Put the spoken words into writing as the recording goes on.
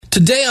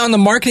Today on The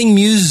Marketing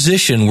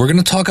Musician, we're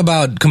going to talk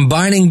about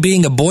combining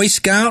being a Boy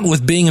Scout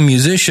with being a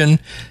musician.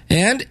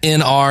 And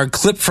in our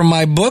clip from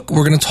my book,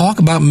 we're going to talk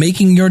about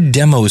making your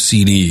demo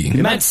CD. It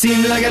might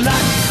seem like a lot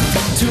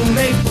to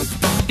make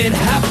it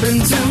happen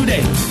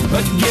today,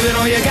 but give it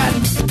all you got,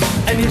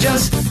 and you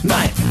just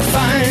might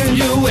find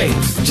your way.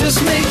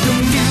 Just make the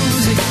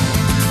music,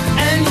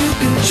 and you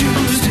can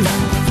choose to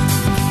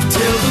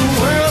tell the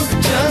world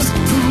just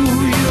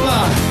who you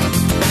are.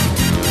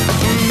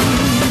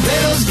 Play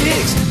those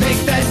gigs,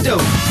 make that dough,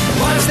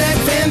 watch that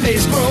fan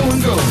base grow and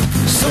grow.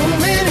 So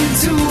many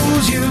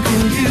tools you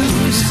can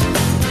use.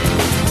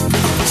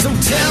 So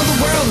tell the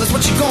world that's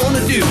what you're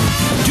gonna do.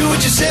 Do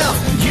it yourself,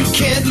 you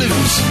can't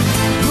lose.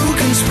 Who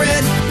can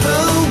spread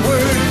the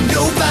word?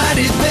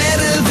 Nobody's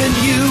better than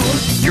you.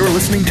 You're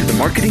listening to the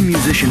Marketing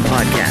Musician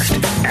Podcast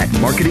at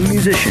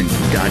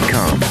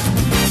marketingmusician.com.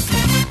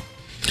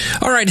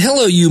 All right,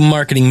 hello, you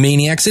marketing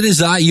maniacs. It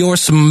is I, your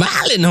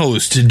smiling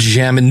host,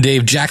 Jammin'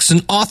 Dave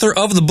Jackson, author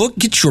of the book,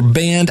 Get Your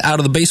Band Out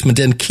of the Basement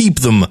and Keep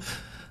Them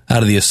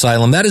Out of the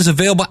Asylum. That is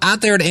available out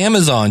there at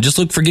Amazon. Just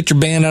look for Get Your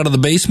Band Out of the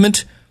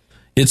Basement.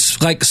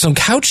 It's like some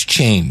couch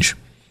change.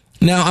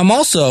 Now, I'm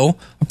also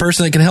a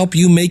person that can help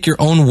you make your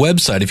own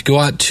website. If you go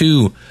out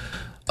to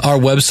our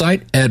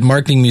website at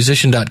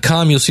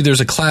marketingmusician.com, you'll see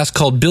there's a class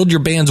called Build Your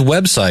Band's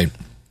Website.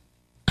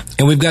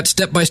 And we've got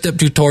step-by-step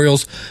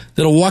tutorials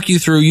that'll walk you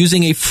through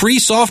using a free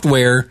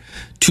software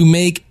to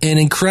make an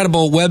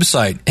incredible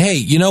website. Hey,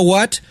 you know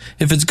what?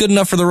 If it's good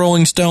enough for the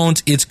Rolling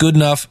Stones, it's good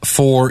enough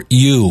for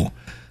you.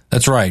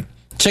 That's right.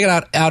 Check it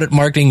out at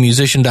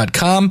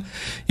marketingmusician.com.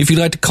 If you'd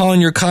like to call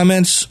in your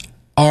comments,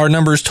 our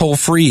number is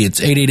toll-free. It's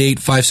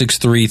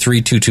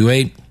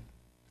 888-563-3228.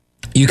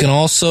 You can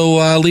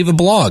also leave a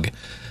blog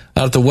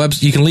out at the web.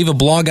 You can leave a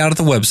blog out at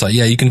the website.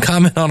 Yeah, you can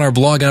comment on our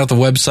blog out at the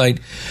website.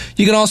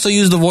 You can also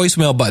use the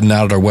voicemail button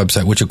out at our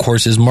website, which of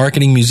course is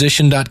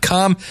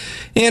marketingmusician.com.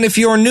 And if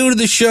you're new to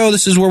the show,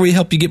 this is where we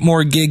help you get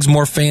more gigs,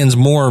 more fans,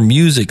 more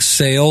music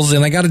sales.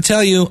 And I got to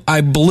tell you,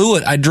 I blew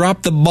it. I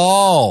dropped the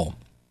ball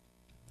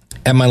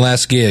at my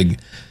last gig.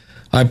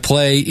 I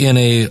play in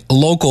a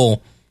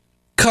local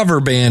cover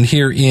band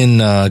here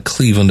in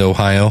Cleveland,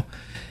 Ohio.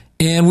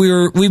 And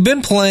we've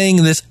been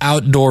playing this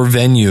outdoor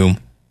venue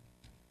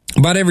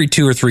about every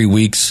 2 or 3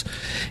 weeks,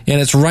 and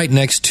it's right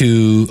next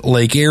to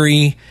Lake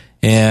Erie,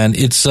 and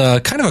it's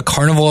kind of a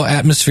carnival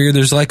atmosphere.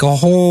 There's like a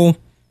whole,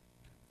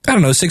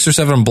 6 or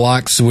 7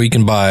 blocks where you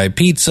can buy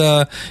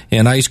pizza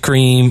and ice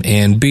cream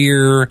and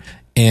beer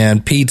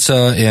and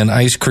pizza and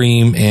ice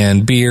cream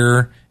and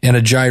beer and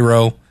a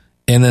gyro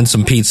and then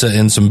some pizza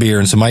and some beer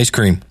and some ice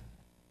cream,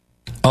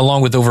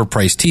 along with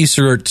overpriced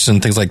t-shirts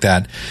and things like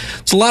that.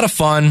 It's a lot of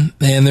fun,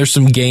 and there's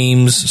some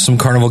games, some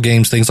carnival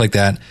games, things like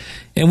that.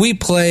 And we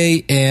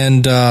play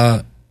and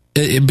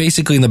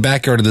basically in the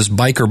backyard of this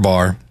biker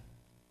bar,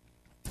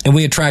 and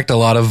we attract a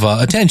lot of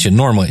attention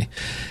normally.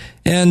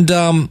 And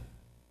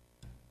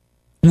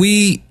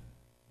we,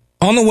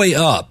 on the way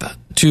up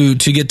to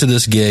get to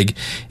this gig,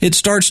 it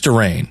starts to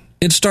rain.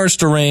 It starts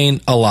to rain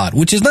a lot,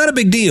 which is not a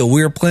big deal.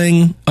 We are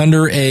playing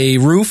under a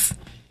roof,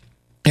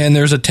 and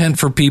there's a tent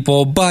for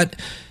people, but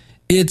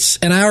it's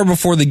an hour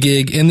before the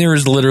gig, and there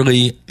is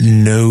literally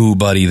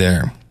nobody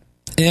there.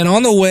 And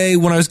on the way,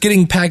 when I was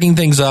packing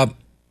things up,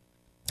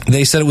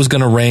 they said it was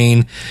going to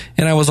rain,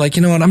 and I was like,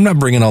 you know what, I'm not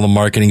bringing all the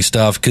marketing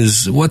stuff,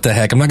 because what the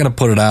heck, I'm not going to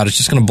put it out, it's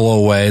just going to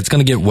blow away, it's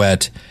going to get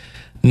wet,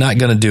 not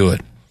going to do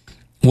it.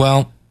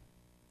 Well,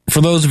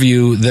 for those of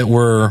you that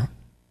were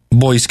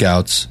Boy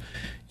Scouts,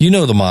 you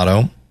know the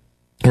motto,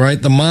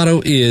 right? The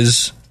motto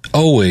is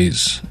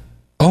always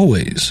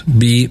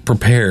be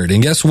prepared.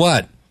 And guess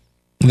what?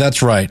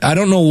 That's right. I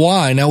don't know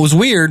why. Now, it was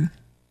weird.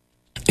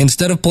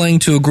 Instead of playing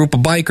to a group of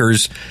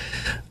bikers,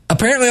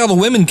 apparently all the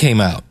women came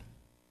out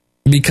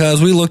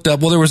because we looked up.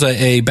 Well, there was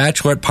a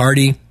bachelorette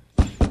party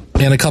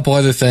and a couple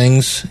other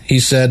things. He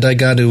said, I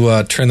got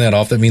to turn that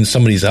off. That means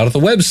somebody's out at the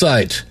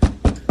website.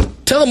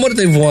 Tell them what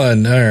they've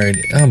won. All right.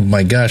 Oh,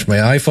 my gosh. My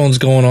iPhone's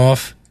going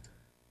off.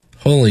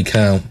 Holy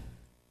cow.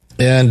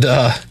 And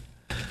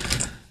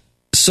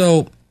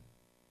so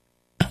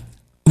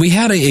we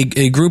had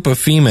a group of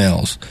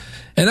females,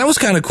 and that was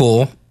kind of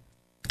cool.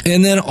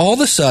 And then all of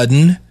a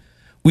sudden,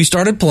 we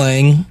started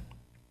playing,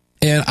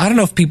 and I don't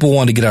know if people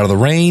wanted to get out of the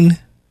rain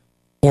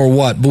or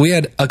what, but we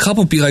had a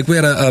couple people, like we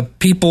had a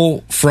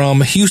people from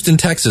Houston,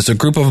 Texas, a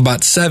group of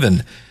about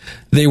 7.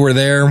 They were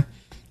there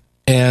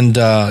and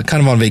kind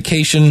of on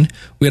vacation.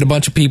 We had a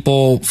bunch of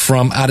people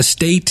from out of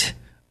state,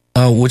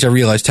 which I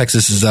realize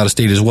Texas is out of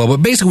state as well. But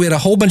basically, we had a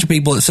whole bunch of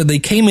people that said they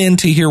came in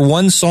to hear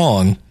one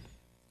song,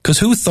 because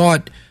who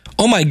thought,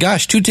 oh my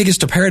gosh, 2 Tickets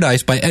to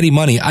Paradise by Eddie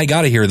Money, I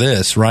got to hear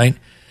this, right?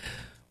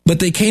 But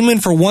they came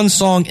in for one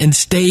song and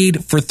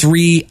stayed for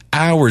 3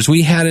 hours.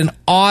 We had an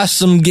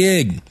awesome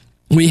gig.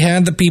 We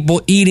had the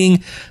people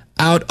eating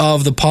out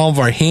of the palm of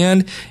our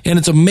hand. And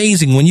it's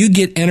amazing when you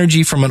get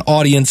energy from an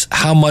audience,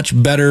 how much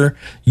better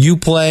you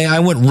play. I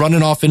went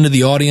running off into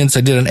the audience.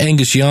 I did an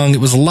Angus Young. It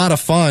was a lot of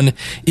fun.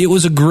 It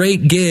was a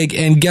great gig.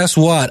 And guess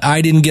what?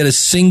 I didn't get a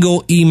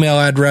single email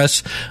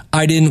address.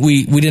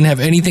 We didn't have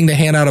anything to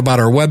hand out about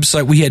our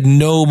website. We had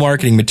no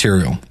marketing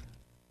material.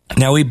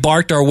 Now, we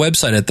barked our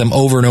website at them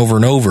over and over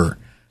and over,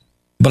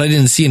 but I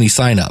didn't see any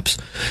signups.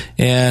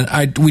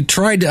 And we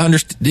tried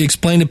to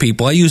explain to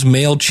people. I use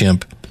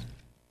MailChimp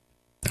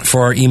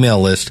for our email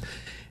list,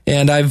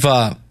 and I've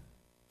got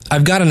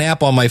an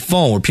app on my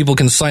phone where people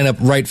can sign up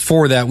right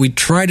for that. We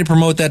tried to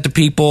promote that to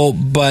people,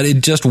 but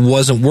it just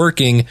wasn't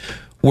working,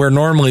 where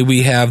normally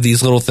we have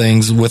these little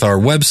things with our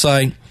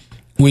website.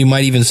 We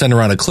might even send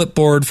around a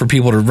clipboard for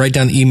people to write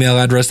down the email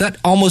address. That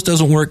almost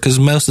doesn't work because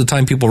most of the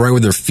time people write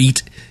with their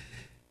feet.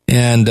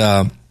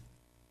 And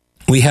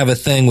we have a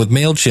thing with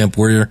MailChimp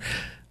where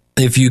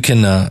if you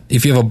have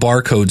a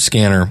barcode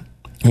scanner,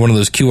 one of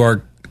those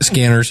QR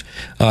scanners,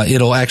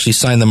 it'll actually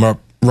sign them up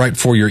right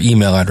for your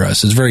email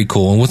address. It's very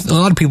cool. And with a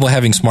lot of people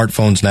having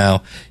smartphones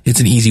now, it's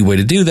an easy way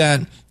to do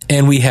that.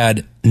 And we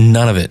had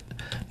none of it.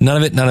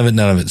 None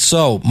of it.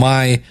 So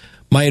my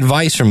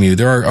advice from you,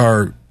 there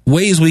are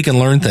ways we can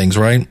learn things,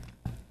 right?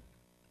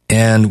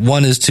 And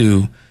one is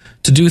to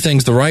do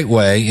things the right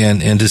way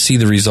and to see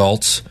the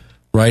results,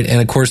 right?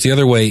 And of course, the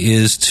other way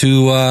is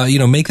to,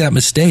 make that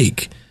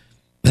mistake.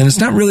 And it's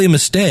not really a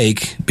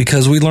mistake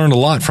because we learned a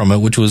lot from it,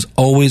 which was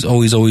always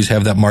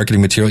have that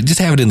marketing material. Just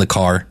have it in the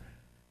car.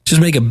 Just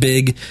make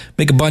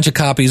a bunch of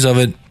copies of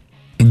it,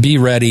 be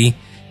ready.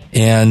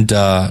 And,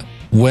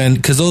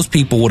 because those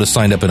people would have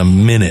signed up in a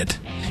minute,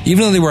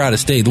 even though they were out of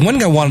state. The one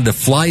guy wanted to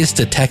fly us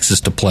to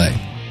Texas to play.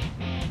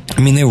 I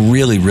mean, they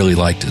really, really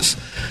liked us.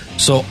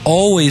 So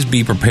always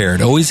be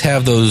prepared. Always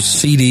have those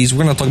CDs.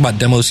 We're going to talk about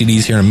demo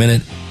CDs here in a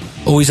minute.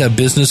 Always have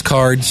business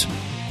cards.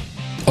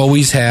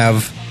 Always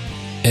have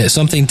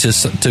something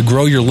to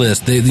grow your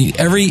list.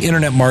 Every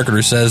internet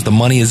marketer says the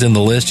money is in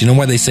the list. You know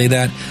why they say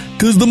that?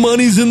 Because the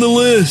money's in the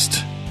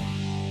list.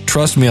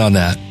 Trust me on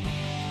that.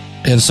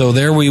 And so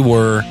there we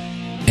were.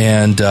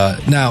 And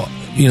now,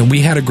 we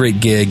had a great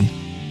gig.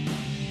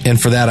 And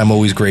for that, I'm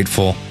always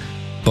grateful.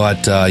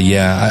 But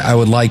I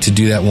would like to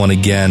do that one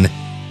again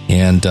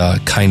and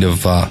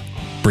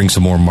bring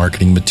some more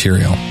marketing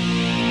material.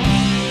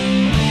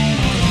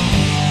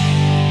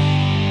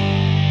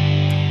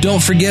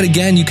 Don't forget,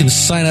 again, you can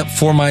sign up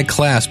for my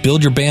class,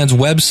 Build Your Band's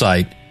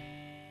Website.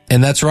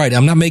 And that's right,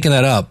 I'm not making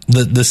that up.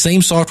 The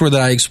same software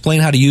that I explain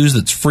how to use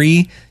that's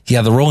free,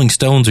 the Rolling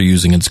Stones are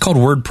using it. It's called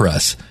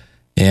WordPress.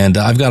 And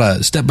I've got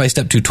a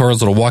step-by-step tutorials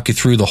that'll walk you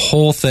through the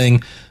whole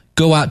thing.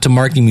 Go out to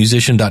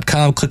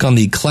marketingmusician.com, click on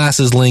the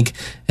classes link,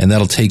 and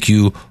that'll take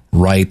you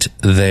right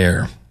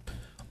there.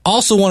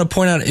 Also want to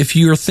point out, if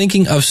you're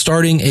thinking of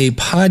starting a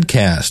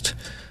podcast,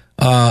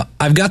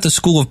 I've got the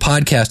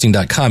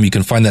schoolofpodcasting.com. You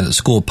can find that at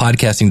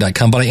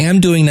schoolofpodcasting.com. But I am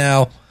doing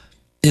now,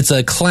 it's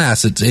a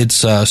class. It's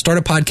start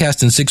a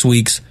podcast in 6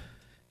 weeks.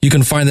 You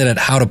can find that at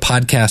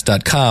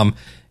howtopodcast.com.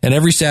 And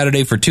every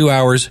Saturday for 2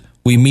 hours,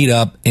 we meet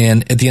up.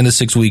 And at the end of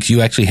 6 weeks,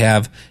 you actually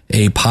have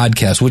a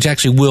podcast, which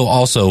actually will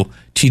also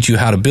teach you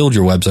how to build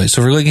your website.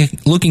 So if you're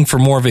looking for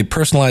more of a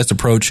personalized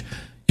approach,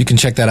 you can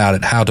check that out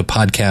at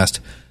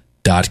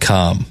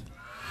howtopodcast.com.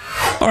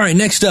 All right,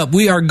 next up,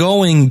 we are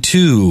going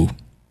to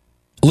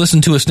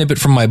listen to a snippet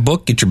from my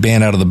book, Get Your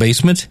Band Out of the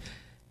Basement.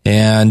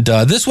 And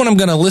this one I'm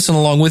going to listen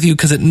along with you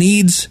because it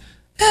needs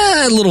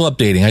a little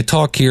updating. I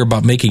talk here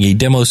about making a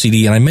demo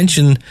CD, and I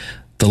mentioned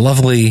the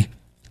lovely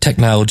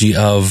technology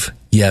of,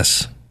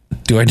 yes,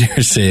 do I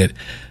dare say it,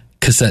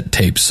 cassette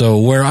tapes. So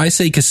where I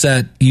say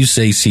cassette, you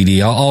say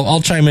CD.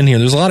 I'll chime in here.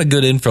 There's a lot of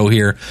good info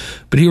here,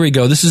 but here we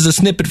go. This is a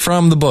snippet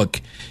from the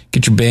book,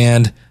 Get Your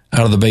Band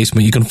Out of the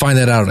Basement. You can find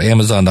that out at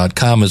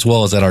Amazon.com as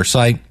well as at our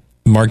site,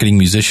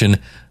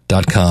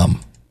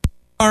 marketingmusician.com.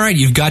 All right,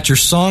 you've got your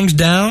songs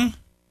down,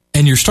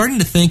 and you're starting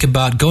to think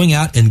about going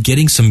out and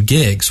getting some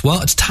gigs.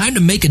 Well, it's time to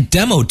make a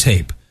demo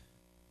tape.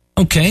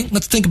 Okay,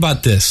 let's think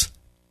about this.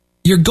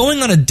 You're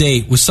going on a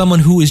date with someone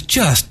who is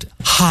just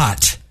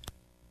hot.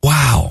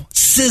 Wow,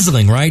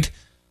 sizzling, right?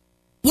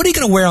 What are you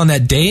going to wear on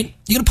that date?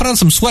 You going to put on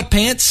some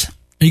sweatpants?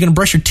 Are you going to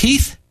brush your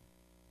teeth?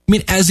 I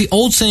mean, as the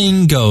old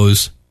saying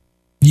goes,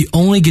 you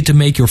only get to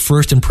make your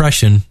first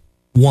impression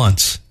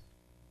once.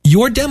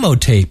 Your demo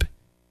tape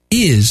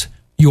is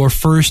your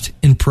first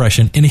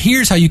impression, and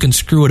here's how you can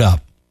screw it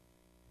up.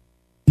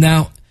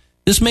 Now,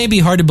 this may be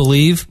hard to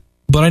believe,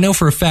 but I know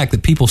for a fact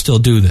that people still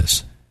do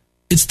this.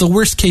 It's the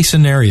worst case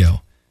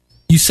scenario.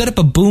 You set up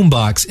a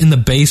boombox in the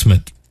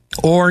basement,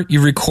 or you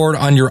record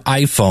on your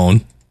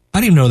iPhone. I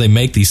don't even know they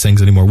make these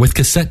things anymore, with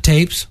cassette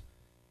tapes,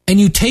 and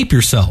you tape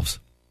yourselves.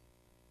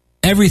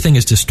 Everything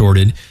is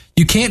distorted.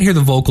 You can't hear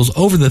the vocals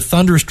over the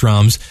thunderous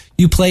drums.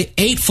 You play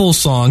 8 full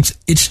songs.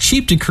 It's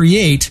cheap to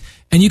create,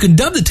 and you can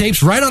dub the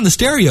tapes right on the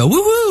stereo.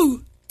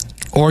 Woo-hoo!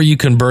 Or you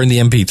can burn the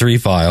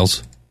MP3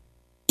 files.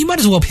 You might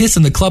as well piss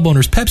in the club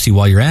owner's Pepsi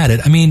while you're at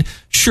it. I mean,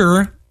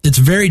 sure, it's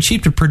very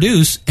cheap to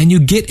produce, and you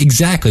get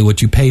exactly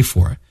what you pay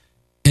for.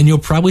 And you'll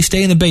probably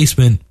stay in the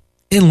basement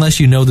unless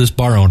you know this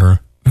bar owner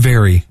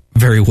very,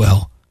 very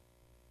well.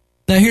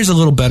 Now here's a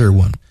little better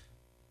one.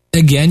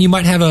 Again, you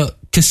might have a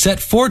cassette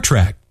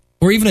 4-track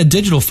or even a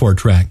digital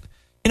 4-track.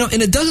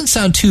 And it doesn't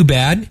sound too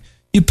bad.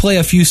 You play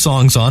a few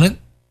songs on it.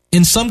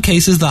 In some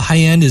cases, the high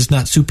end is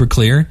not super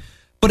clear,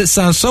 but it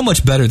sounds so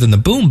much better than the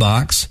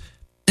boombox.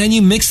 And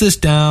you mix this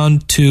down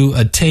to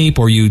a tape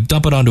or you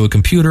dump it onto a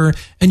computer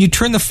and you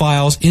turn the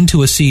files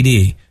into a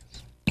CD.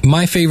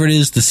 My favorite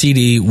is the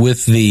CD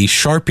with the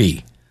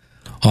Sharpie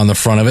on the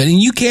front of it.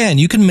 And you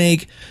can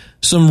make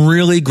some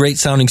really great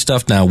sounding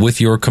stuff now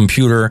with your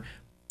computer,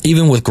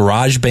 even with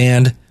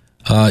GarageBand.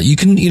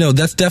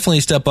 That's definitely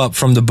a step up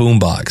from the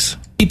boombox.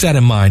 Keep that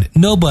in mind.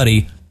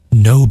 Nobody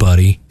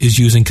is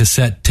using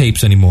cassette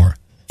tapes anymore.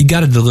 You got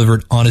to deliver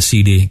it on a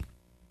CD.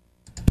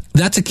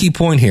 That's a key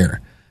point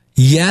here.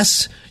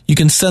 Yes, you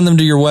can send them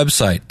to your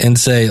website and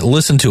say,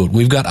 listen to it.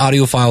 We've got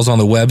audio files on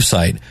the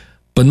website.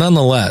 But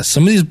nonetheless,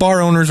 some of these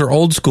bar owners are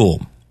old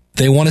school.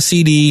 They want a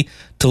CD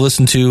to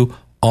listen to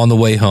on the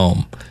way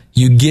home.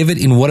 You give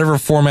it in whatever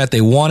format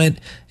they want it,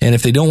 and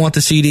if they don't want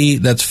the CD,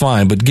 that's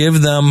fine, but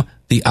give them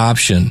the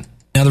option.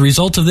 Now, the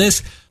result of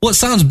this, it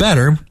sounds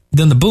better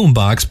than the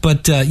boombox,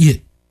 but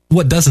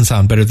what doesn't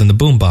sound better than the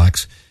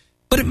boombox?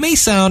 But it may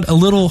sound a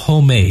little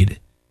homemade.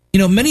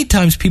 Many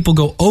times people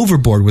go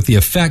overboard with the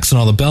effects and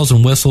all the bells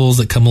and whistles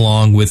that come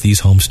along with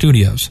these home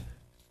studios.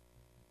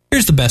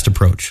 Here's the best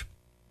approach.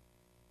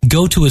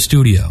 Go to a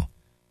studio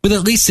with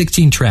at least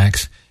 16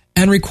 tracks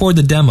and record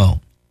the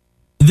demo.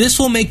 This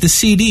will make the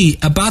CD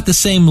about the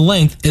same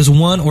length as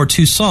 1 or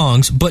 2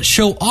 songs, but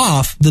show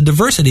off the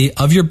diversity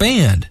of your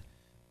band.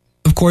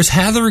 Of course,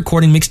 have the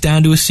recording mixed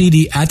down to a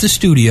CD at the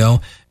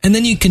studio, and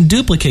then you can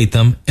duplicate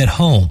them at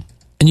home.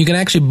 And you can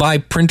actually buy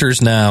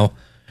printers now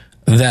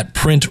that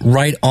print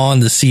right on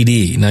the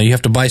CD. Now, you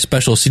have to buy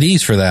special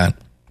CDs for that.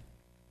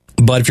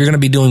 But if you're going to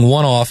be doing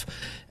one-off,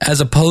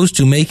 as opposed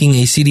to making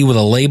a CD with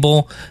a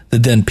label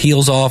that then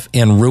peels off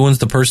and ruins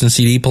the person's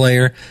CD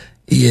player,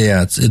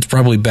 it's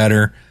probably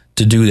better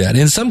to do that.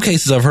 In some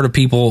cases, I've heard of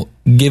people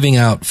giving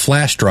out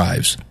flash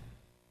drives,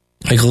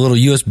 like a little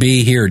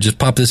USB here, just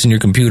pop this in your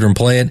computer and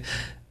play it.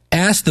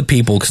 Ask the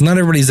people, because not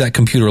everybody's that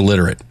computer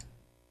literate.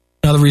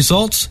 Now, the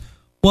results?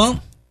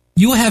 Well,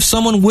 you will have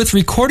someone with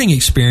recording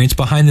experience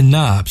behind the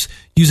knobs,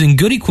 using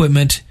good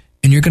equipment,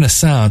 and you're going to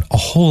sound a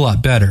whole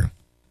lot better.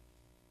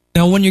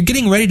 Now, when you're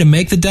getting ready to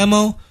make the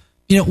demo,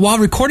 while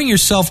recording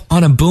yourself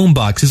on a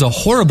boombox is a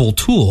horrible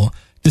tool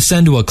to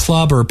send to a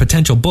club or a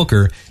potential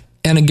booker,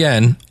 and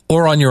again,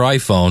 or on your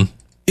iPhone,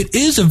 it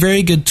is a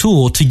very good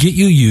tool to get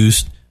you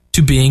used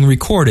to being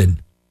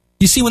recorded.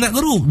 You see, when that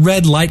little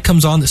red light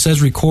comes on that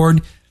says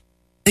record,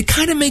 it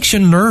kind of makes you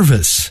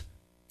nervous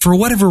for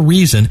whatever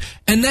reason,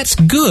 and that's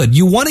good.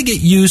 You want to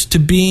get used to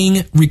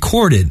being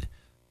recorded.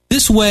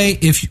 This way,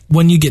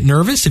 when you get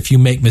nervous, if you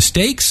make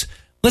mistakes,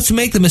 let's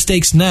make the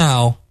mistakes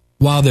now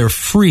while they're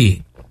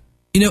free.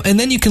 And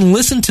then you can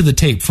listen to the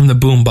tape from the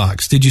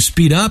boombox. Did you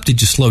speed up? Did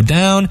you slow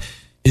down?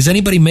 Is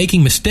anybody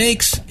making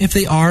mistakes? If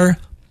they are,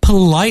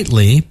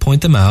 politely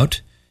point them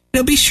out.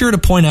 Be sure to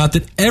point out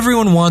that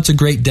everyone wants a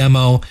great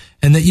demo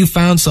and that you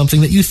found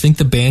something that you think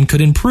the band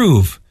could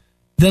improve.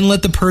 Then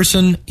let the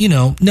person,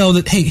 know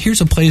that, hey,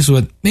 here's a place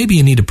where maybe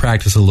you need to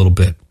practice a little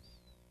bit.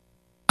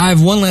 I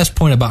have one last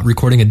point about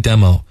recording a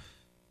demo.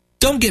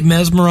 Don't get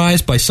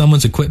mesmerized by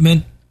someone's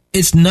equipment.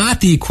 It's not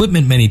the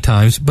equipment many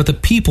times, but the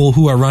people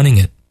who are running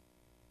it.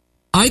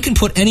 I can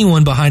put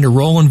anyone behind a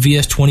Roland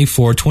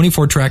VS24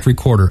 24-track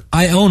recorder.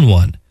 I own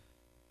one.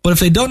 But if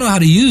they don't know how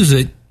to use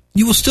it,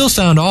 you will still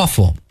sound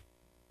awful.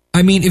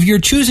 I mean, if you're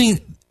choosing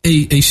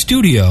a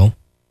studio,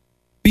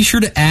 be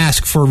sure to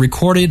ask for a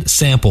recorded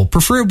sample,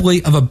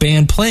 preferably of a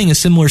band playing a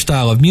similar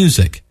style of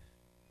music.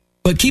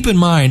 But keep in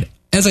mind,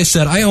 as I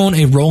said, I own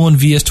a Roland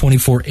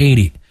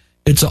VS2480.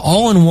 It's an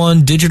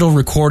all-in-one digital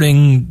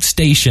recording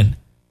station.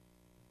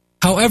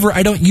 However,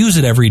 I don't use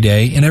it every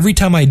day, and every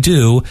time I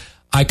do,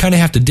 I kind of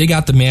have to dig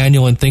out the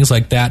manual and things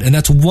like that, and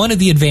that's one of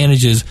the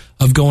advantages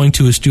of going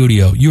to a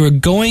studio. You are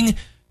going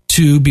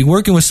to be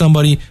working with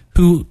somebody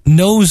who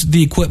knows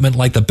the equipment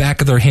like the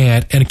back of their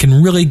hand and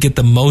can really get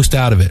the most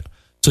out of it.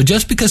 So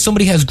just because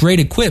somebody has great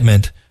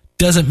equipment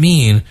doesn't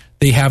mean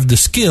they have the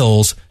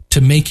skills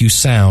to make you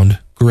sound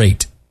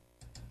great.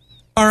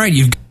 All right,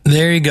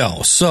 there you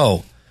go.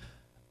 So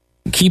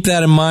keep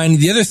that in mind.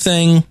 The other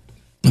thing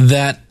and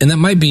that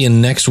might be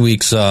in next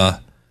week's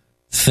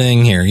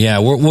thing here. Yeah,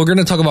 we're going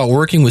to talk about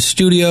working with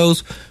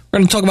studios. We're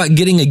going to talk about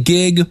getting a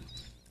gig,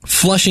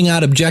 flushing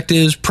out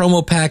objectives,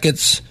 promo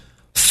packets,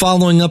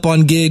 following up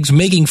on gigs,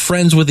 making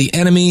friends with the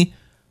enemy,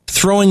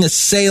 throwing a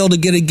sale to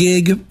get a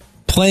gig,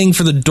 playing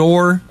for the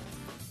door.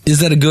 Is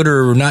that a good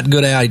or not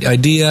good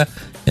idea?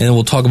 And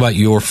we'll talk about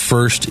your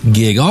first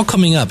gig. All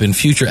coming up in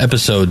future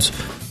episodes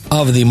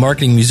of the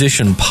Marketing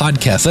Musician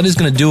Podcast. That is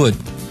going to do it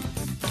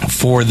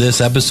for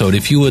this episode.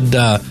 If you would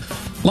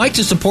like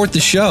to support the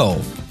show,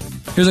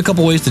 here's a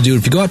couple ways to do it.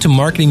 If you go out to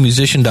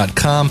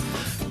marketingmusician.com,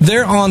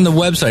 there on the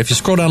website, if you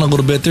scroll down a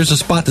little bit, there's a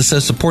spot that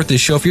says support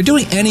this show. If you're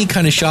doing any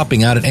kind of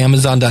shopping out at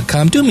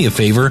amazon.com, do me a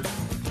favor.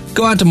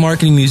 Go out to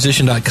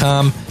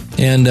marketingmusician.com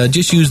And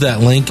just use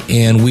that link,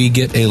 and we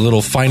get a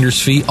little finder's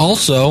fee.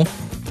 Also,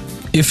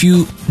 if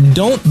you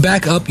don't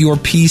back up your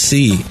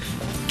PC,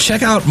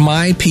 check out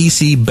My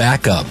PC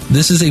Backup.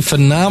 This is a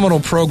phenomenal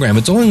program.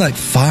 It's only like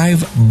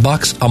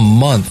 $5 a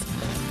month,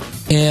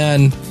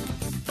 and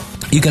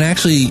you can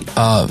actually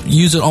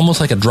use it almost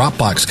like a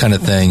Dropbox kind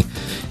of thing.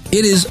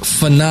 It is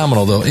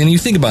phenomenal, though. And you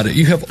think about it,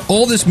 you have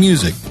all this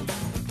music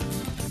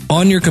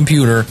on your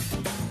computer.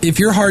 If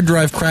your hard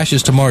drive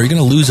crashes tomorrow, you're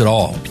going to lose it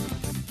all.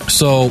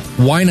 So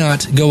why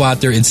not go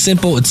out there? It's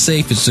simple, it's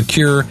safe, it's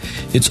secure.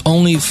 It's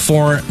only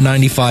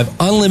 $4.95.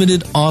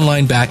 Unlimited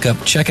online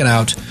backup. Check it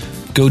out.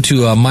 Go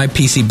to My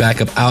PC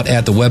Backup out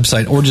at the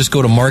website, or just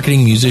go to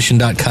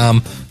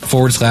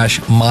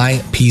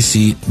marketingmusician.com/My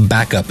PC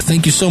Backup.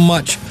 Thank you so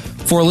much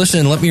for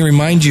listening. Let me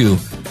remind you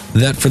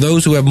that for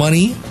those who have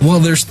money, well,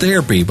 there's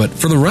therapy. But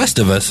for the rest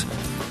of us,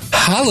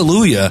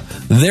 hallelujah,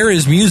 there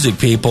is music,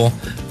 people.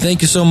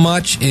 Thank you so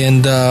much,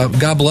 and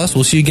God bless.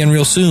 We'll see you again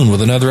real soon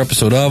with another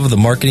episode of the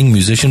Marketing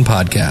Musician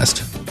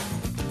Podcast.